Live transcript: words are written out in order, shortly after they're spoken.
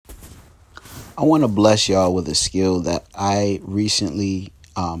I want to bless y'all with a skill that I recently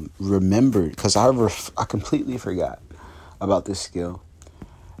remembered because I completely forgot about this skill.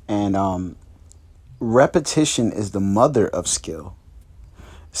 And repetition is the mother of skill.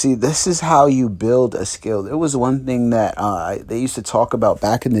 See, this is how you build a skill. There was one thing that they used to talk about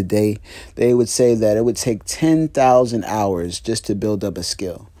back in the day. They would say that it would take 10,000 hours just to build up a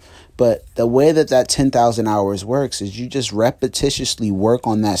skill. But the way that 10,000 hours works is you just repetitiously work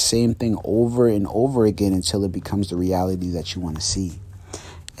on that same thing over and over again until it becomes the reality that you want to see.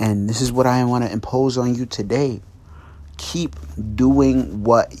 And this is what I want to impose on you today. Keep doing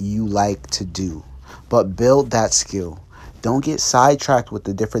what you like to do, but build that skill. Don't get sidetracked with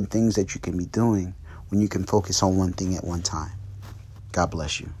the different things that you can be doing when you can focus on one thing at one time. God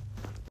bless you.